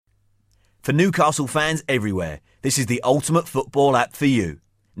For Newcastle fans everywhere, this is the ultimate football app for you.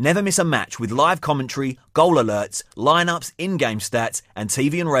 Never miss a match with live commentary, goal alerts, lineups, in-game stats, and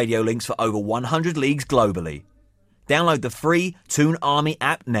TV and radio links for over 100 leagues globally. Download the free Toon Army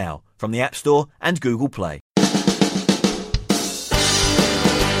app now from the App Store and Google Play.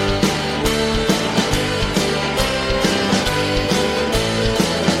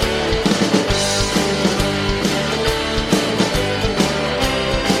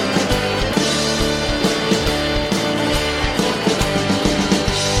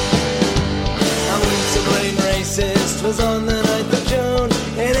 Was on the 9th of June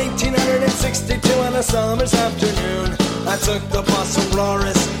in 1862 on a summer's afternoon. I took the bus from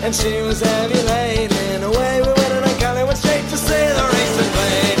Loris and she was heavy laden. Away we went and I kinda went straight to see the race and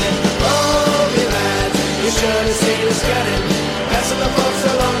played. And oh, me lads, you should have seen us getting. Passing the folks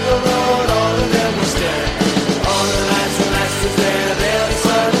along the road, all of them were staring. All the lads and lasses there, they all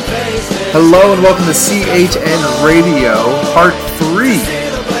started faces. Hello and welcome to CHN Radio, Part 3.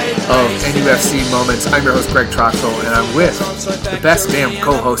 Of NUFC Moments. I'm your host, Greg Troxel, and I'm with the best damn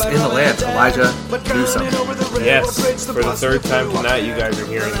co-host in the land, Elijah Newsome. Yes, for the third time tonight, you guys are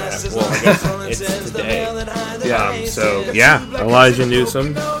hearing that. Well, I guess it's today. Elijah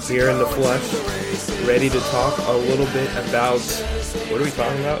Newsome here in the flesh, ready to talk a little bit about, what are we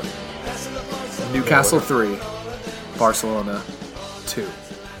talking about? Newcastle 3, Barcelona 2.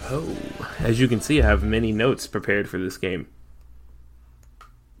 Oh, as you can see, I have many notes prepared for this game.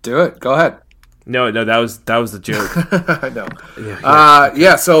 Do it. Go ahead. No, that was the joke. I know.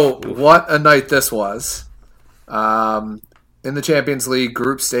 So what a night this was. In the Champions League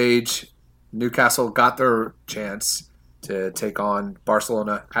group stage, Newcastle got their chance to take on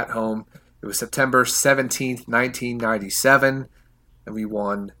Barcelona at home. It was September 17th, 1997, and we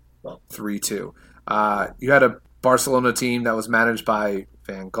won 3-2. You had a Barcelona team that was managed by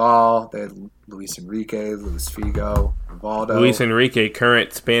Van Gaal. They had Luis Enrique, Luis Figo, Rivaldo. Luis Enrique,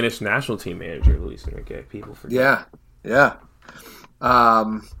 current Spanish national team manager. Luis Enrique, people forget. Yeah.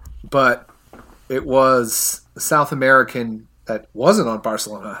 But it was the South American that wasn't on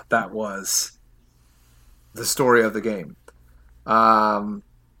Barcelona that was the story of the game. And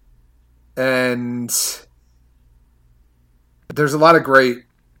there's a lot of great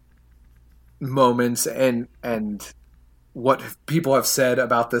moments and what people have said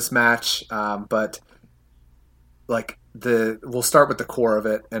about this match, but we'll start with the core of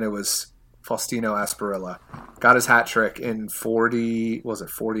it, and it was Faustino Asprilla got his hat trick in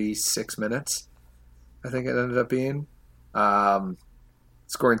 46 minutes, I think it ended up being,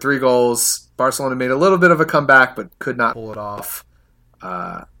 scoring 3 goals. Barcelona made a little bit of a comeback, but could not pull it off.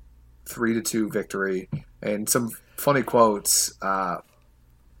 3-2 victory, and some funny quotes.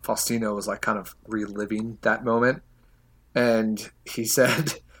 Faustino was kind of reliving that moment. And he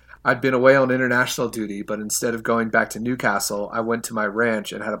said, I'd been away on international duty, but instead of going back to Newcastle, I went to my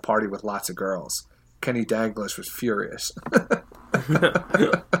ranch and had a party with lots of girls. Kenny Dalglish was furious.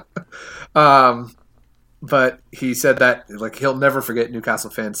 But he said that he'll never forget Newcastle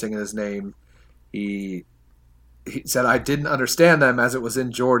fans singing his name. He said, I didn't understand them as it was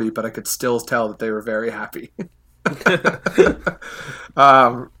in Geordie, but I could still tell that they were very happy.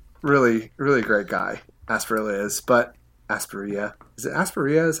 Really, really great guy, Asprilla is. But Asprilla. Is it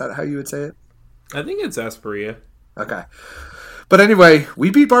Asprilla? Is that how you would say it? I think it's Asprilla. Okay. But anyway, we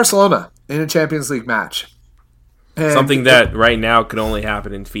beat Barcelona in a Champions League match. And something that right now could only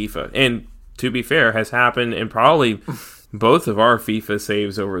happen in FIFA. And to be fair, has happened in probably both of our FIFA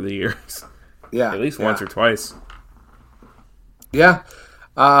saves over the years. Yeah. At least once or twice. Yeah.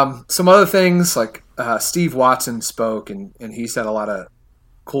 Some other things, Steve Watson spoke, and he said a lot of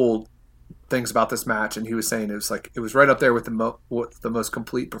cool things about this match, and he was saying it was right up there with the most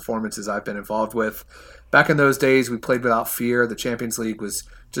complete performances I've been involved with. Back in those days, we played without fear. The Champions League was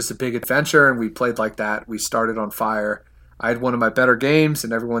just a big adventure, and we played like that. We started on fire. I had one of my better games,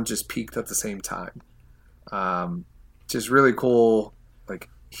 and everyone just peaked at the same time. Just really cool,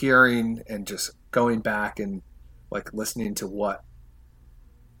 hearing and just going back and listening to what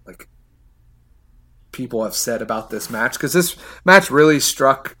people have said about this match, because this match really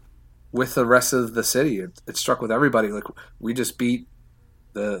struck with the rest of the city. It struck with everybody. We just beat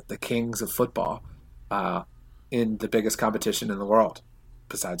the kings of football in the biggest competition in the world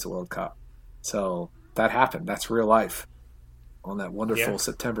besides the World Cup. So that happened. That's real life on that wonderful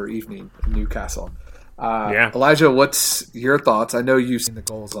September evening in Newcastle. Elijah, what's your thoughts? I know you've seen the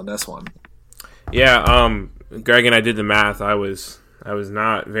goals on this one. Greg and I did the math. I was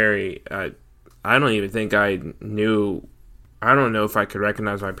not very I don't even think I knew. I don't know if I could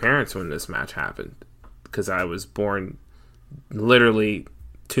recognize my parents when this match happened, because I was born literally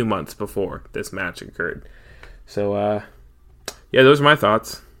 2 months before this match occurred. So, yeah, those are my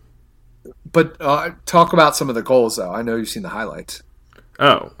thoughts. But talk about some of the goals, though. I know you've seen the highlights.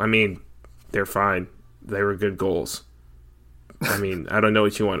 Oh, I mean, they're fine. They were good goals. I mean, I don't know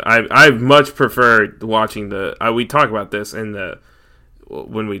what you want. I much prefer watching we talk about this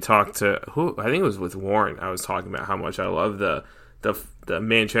when we talked to I think it was with Warren. I was talking about how much I love the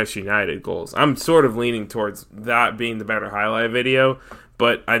Manchester United goals. I'm sort of leaning towards that being the better highlight video,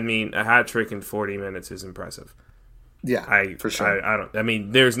 but I mean, a hat trick in 40 minutes is impressive. Yeah, for sure. I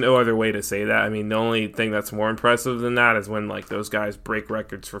mean, there's no other way to say that. I mean, the only thing that's more impressive than that is when like those guys break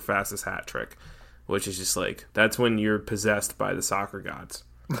records for fastest hat trick, which is just like, that's when you're possessed by the soccer gods.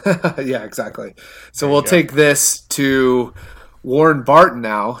 Yeah, exactly. So we'll take this to Warren Barton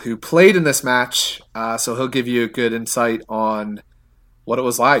now, who played in this match. So he'll give you a good insight on what it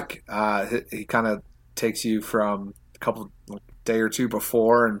was like. He kind of takes you from a day or two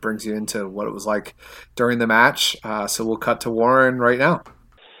before and brings you into what it was like during the match. So we'll cut to Warren right now.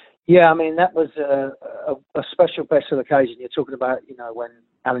 Yeah, I mean, that was a special special occasion. You're talking about, when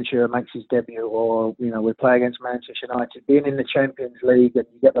Alan Shearer makes his debut, or, we play against Manchester United, being in the Champions League, and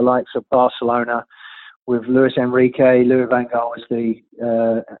you get the likes of Barcelona with Luis Enrique, Louis van Gaal as the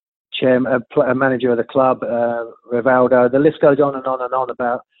chairman, manager of the club, Rivaldo. The list goes on and on and on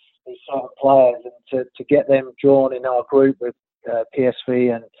about these certain players, and to get them drawn in our group with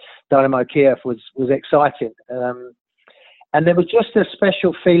PSV and Dynamo Kiev was exciting. And there was just a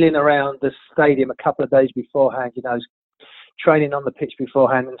special feeling around the stadium a couple of days beforehand, training on the pitch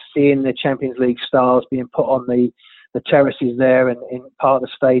beforehand and seeing the Champions League stars being put on the terraces there and in part of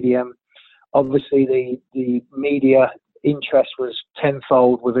the stadium. Obviously, the media interest was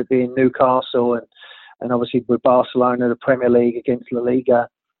tenfold with it being Newcastle and obviously with Barcelona, the Premier League against La Liga.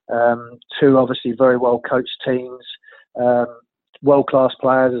 Two obviously very well coached teams, world-class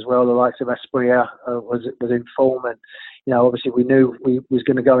players as well. The likes of Asprilla was in form, and obviously we knew we was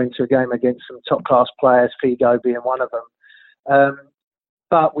going to go into a game against some top-class players, Figo being one of them.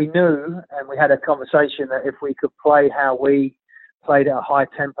 But we knew, and we had a conversation, that if we could play how we played at a high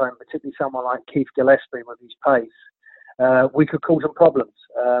tempo, and particularly someone like Keith Gillespie with his pace, we could cause them problems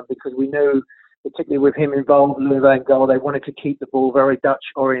because we knew, particularly with him involved, Louis van Gaal, they wanted to keep the ball, very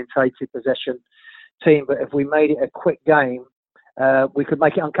Dutch-orientated possession team. But if we made it a quick game, we could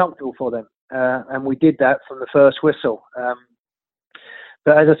make it uncomfortable for them. And we did that from the first whistle.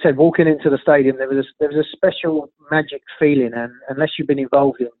 But as I said, walking into the stadium, there was a special magic feeling. And unless you've been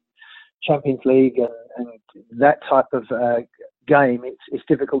involved in Champions League and that type of game, it's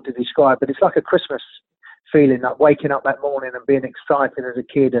difficult to describe. But it's like a Christmas feeling, like waking up that morning and being excited as a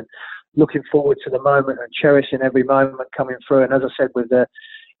kid and looking forward to the moment and cherishing every moment coming through. And as I said, with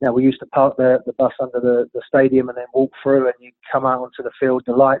we used to park the bus under the stadium and then walk through, and you come out onto the field,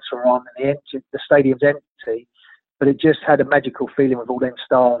 the lights were on, and the stadium's empty, but it just had a magical feeling with all them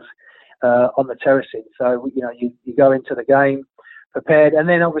stars on the terraces. So you go into the game prepared, and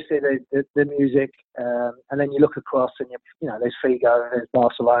then obviously the music, and then you look across and there's Figo, there's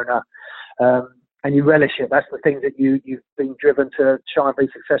Barcelona, and you relish it. That's the thing that you've been driven to try and be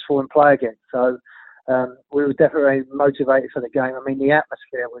successful and play against. So we were definitely motivated for the game. I mean, the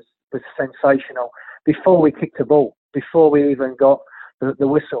atmosphere was sensational. Before we kicked the ball, before we even got the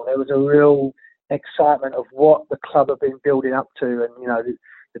whistle, there was a real excitement of what the club had been building up to, and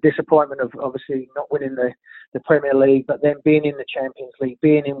the disappointment of obviously not winning the Premier League, but then being in the Champions League,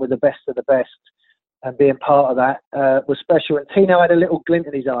 being in with the best of the best, and being part of that was special. And Tino had a little glint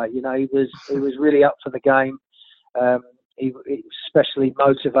in his eye. He was really up for the game. He was especially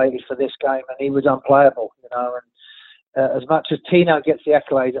motivated for this game, and he was unplayable. And as much as Tino gets the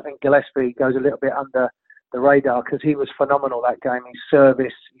accolades, I think Gillespie goes a little bit under the radar because he was phenomenal that game. His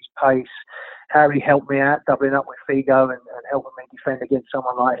service, his pace, how he helped me out, doubling up with Figo and helping me defend against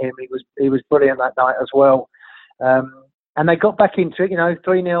someone like him. He was brilliant that night as well. And they got back into it.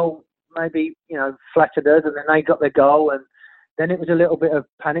 3-0 maybe flattered us, and then they got their goal, and then it was a little bit of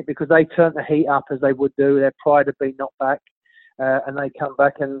panic because they turned the heat up as they would do. Their pride had been knocked back, and they come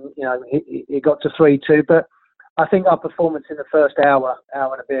back, and it got to 3-2. But I think our performance in the first hour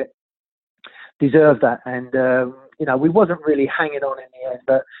and a bit deserved that, and we wasn't really hanging on in the end,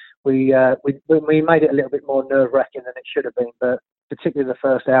 but we made it a little bit more nerve-wracking than it should have been. But particularly the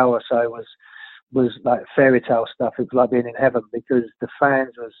first hour or so was like fairy tale stuff. It was like being in heaven because the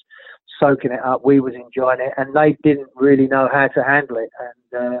fans was soaking it up. We was enjoying it, and they didn't really know how to handle it.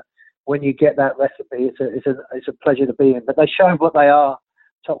 And when you get that recipe, it's a pleasure to be in. But they showed what they are,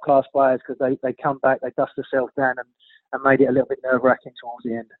 top class players, because they come back, they dust themselves down, and made it a little bit nerve wracking towards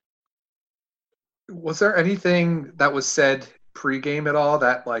the end. Was there anything that was said pregame at all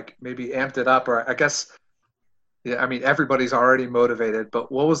that like maybe amped it up? Or I guess, yeah, I mean everybody's already motivated,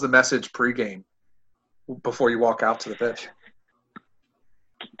 but what was the message pregame before you walk out to the pitch?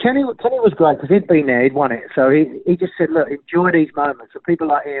 Kenny was great because he'd been there, he'd won it. So he just said, look, enjoy these moments. For people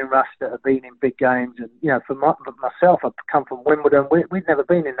like Ian Rush that have been in big games, and for myself, I've come from Wimbledon. We'd never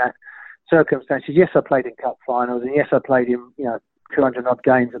been in that circumstances. Yes, I played in cup finals, and yes, I played in 200 odd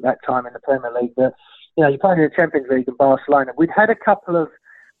games at that time in the Premier League. But you played in the Champions League in Barcelona. We'd had a couple of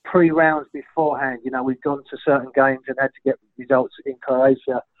pre-rounds beforehand. We'd gone to certain games and had to get results in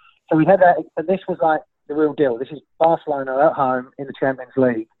Croatia. So we had that, and this was like the real deal. This is Barcelona at home in the Champions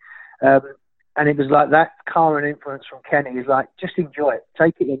League. And it was like that current influence from Kenny is like, just enjoy it.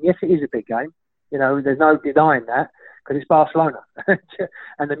 Take it in. Yes, it is a big game. There's no denying that because it's Barcelona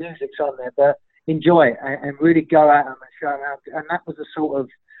and the music's on there. But enjoy it and really go at them and show them how. And that was the sort of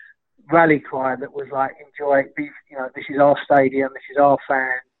rally cry that was like, enjoy it. This is our stadium. This is our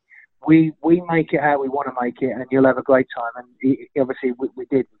fans. We make it how we want to make it, and you'll have a great time. And obviously we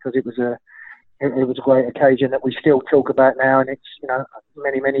did, because it was a great occasion that we still talk about now, and it's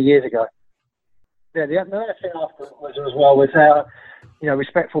many years ago. Yeah, the other thing after was how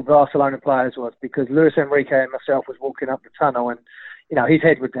respectful Barcelona players was, because Luis Enrique and myself was walking up the tunnel, and his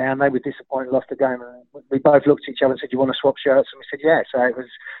head was down. They were disappointed, lost the game, and we both looked at each other and said, "Do you want to swap shirts?" And we said, "Yeah." So it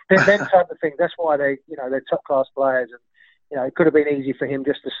was them type of thing. That's why they're top class players, and it could have been easy for him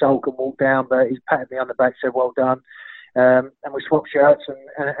just to sulk and walk down, but he patted me on the back, said, "Well done." And we swapped shirts,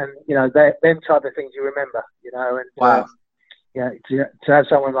 and them type of things you remember, and wow. To have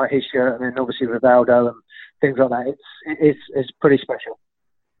someone like his shirt, and then obviously Rivaldo and things like that, it's pretty special.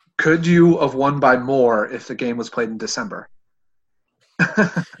 Could you have won by more if the game was played in December?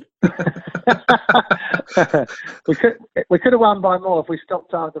 we could have won by more if we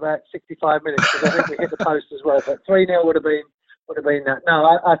stopped after about 65 minutes, because I think we hit the post as well. But 3-0 would have been that.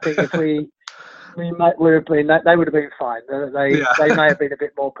 No, I think if we would have been that, they would have been fine. They may have been a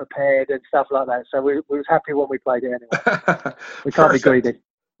bit more prepared and stuff like that. So we was happy when we played it anyway. We can't be greedy.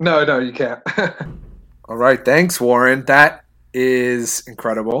 No, you can't. All right, thanks, Warren. That is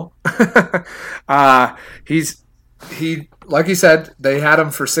incredible. He like you said, they had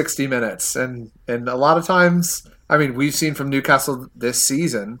him for 60 minutes, and a lot of times, I mean, we've seen from Newcastle this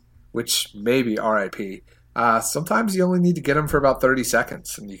season, which may be RIP. Sometimes you only need to get him for about 30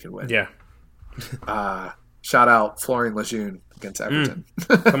 seconds, and you can win. Yeah. Shout out Florian Lejeune against Everton.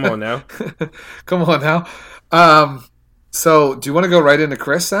 Come on now. Come on now. So do you want to go right into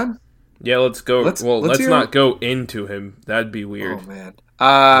Chris then? Yeah, let's go. Let's not go into him. That'd be weird. Oh,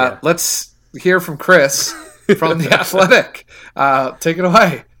 man. Let's hear from Chris from The Athletic. Take it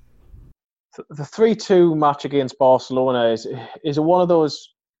away. The 3-2 match against Barcelona is one of those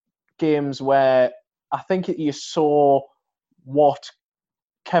games where I think you saw what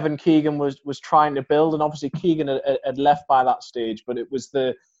Kevin Keegan was trying to build, and obviously Keegan had left by that stage, but it was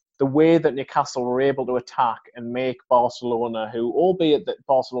the way that Newcastle were able to attack and make Barcelona, who, albeit that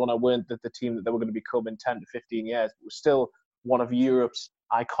Barcelona weren't the team that they were going to become in 10 to 15 years, but was still one of Europe's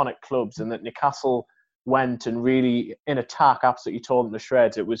iconic clubs, and that Newcastle went and really, in attack, absolutely tore them to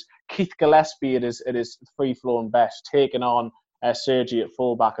shreds. It was Keith Gillespie at his free-flowing best, taking on Sergi at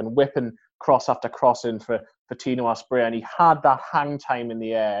fullback and whipping cross after cross in for Tino Asprilla, and he had that hang time in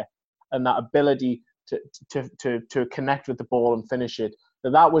the air and that ability to connect with the ball and finish it.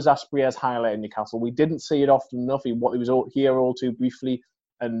 That was Asprilla's highlight in Newcastle. We didn't see it often enough. He was here all too briefly,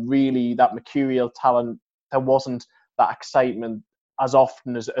 and really that mercurial talent, there wasn't that excitement as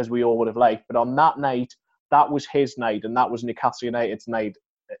often as we all would have liked. But on that night, that was his night, and that was Newcastle United's night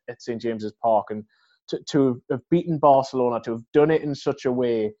at St James's Park. And to have beaten Barcelona, to have done it in such a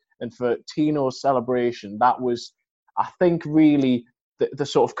way, and for Tino's celebration, that was, I think, really the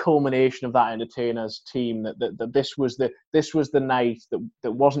sort of culmination of that entertainers team. That this was the night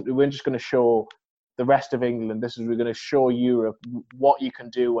that wasn't, we weren't just going to show the rest of England. We're going to show Europe what you can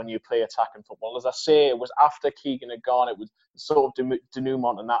do when you play attacking football. As I say, it was after Keegan had gone. It was sort of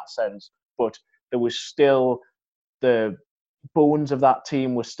denouement in that sense, but there was still the bones of that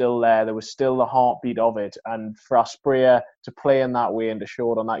team was still there. There was still the heartbeat of it, and for Asprilla to play in that way and to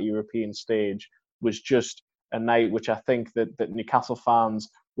show it on that European stage was just a night which I think that Newcastle fans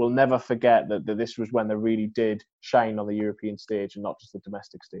will never forget, that this was when they really did shine on the European stage and not just the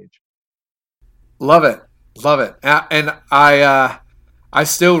domestic stage. Love it. And I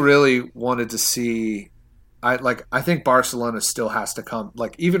still really wanted to see. I think Barcelona still has to come,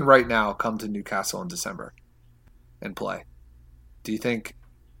 like even right now, come to Newcastle in December and play. Do you think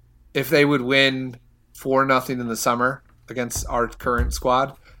if they would win 4-0 in the summer against our current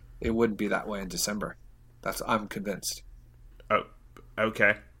squad, it wouldn't be that way in December? I'm convinced.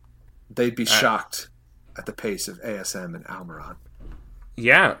 Okay. They'd be shocked at the pace of ASM and Almiron.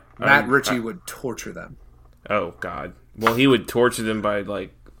 Yeah. Matt Ritchie would torture them. Oh, God. Well, he would torture them by,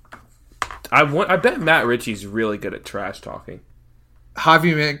 like... I bet Matt Ritchie's really good at trash talking.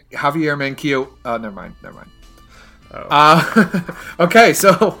 Javier Manquillo... never mind. Oh. Okay,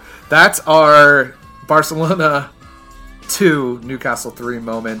 so that's our Barcelona 2, Newcastle 3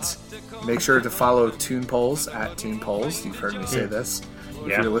 moment. Make sure to follow Toon Polls at Toon Polls. You've heard me say this.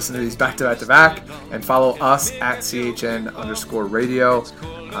 If you're listening to these back to back to back, and follow us at CHN_radio,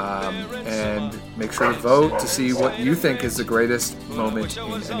 and make sure to vote to see what you think is the greatest moment in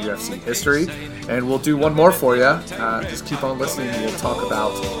NUFC history. And we'll do one more for you. Just keep on listening. We'll talk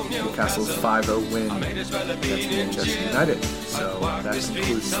about Newcastle's 5-0 win against Manchester United. So that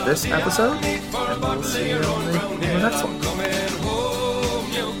concludes this episode, and we'll see you on the next one.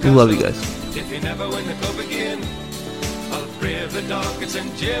 We love you guys. If you never win the cup again, I'll brave the dark at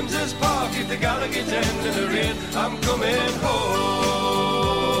St. James's Park. If the Gallagher end in the rain, I'm coming home.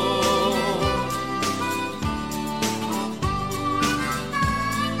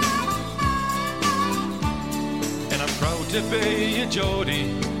 And I'm proud to be a Geordie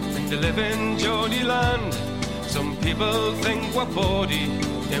and to live in Geordie land. Some people think we're bawdy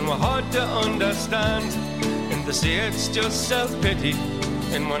and we're hard to understand, and they say it's just self-pity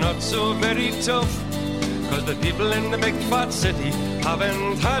and we're not so very tough, cause the people in the big fat city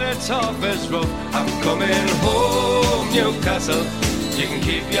haven't had it tough as rough. I'm coming home, Newcastle, you can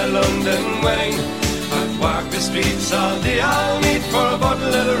keep your London wine. I've walked the streets all day, I'll meet for a bottle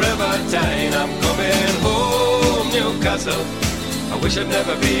of the River Tyne. I'm coming home, Newcastle, I wish I'd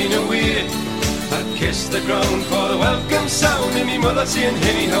never been away. I'd kiss the ground for the welcome sound and me mother saying,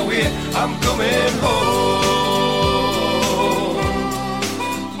 hey, how are you? I'm coming home.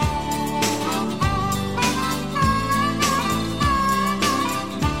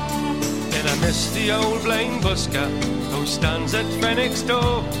 Miss the old blind busker who stands at Fenwick's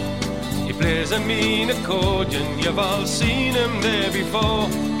door. He plays a mean accordion, you've all seen him there before.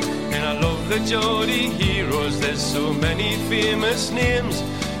 And I love the Geordie heroes, there's so many famous names,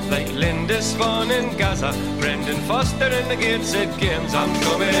 like Lindisfarne and Gaza, Brendan Foster and the Gateshead Games. I'm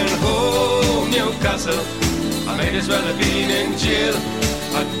coming home, Newcastle, I might as well have been in jail.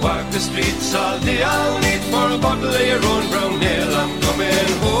 I'd walk the streets all day, I'll need for a bottle of your own brown ale. I'm coming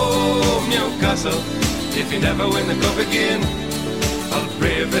home, Newcastle, if you never win the cup again. I'll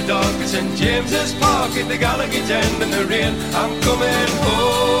brave the dark at St. James's Park at the Gallagher end in the rain. I'm coming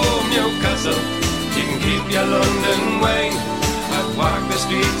home, Newcastle, you can keep your London wine. I'd walk the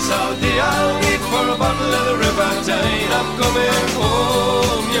streets all day, I'll need for a bottle of the River Tyne. I'm coming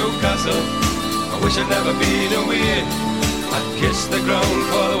home, Newcastle, I wish I'd never been away. I'd kiss the ground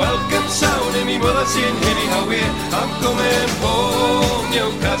for the welcome sound and me mother saying, hey, how are you? I'm coming home,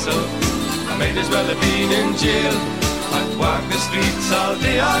 Newcastle, I might as well have been in jail. I'd walk the streets all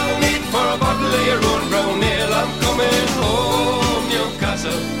day, I'll need for a bottle of your own brown ale. I'm coming home,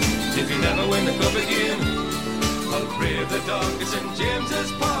 Newcastle, if you never win the cup again. I'll brave the dark at St.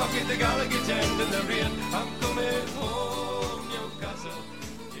 James's Park at the Gallagher end in the rain. I'm coming home.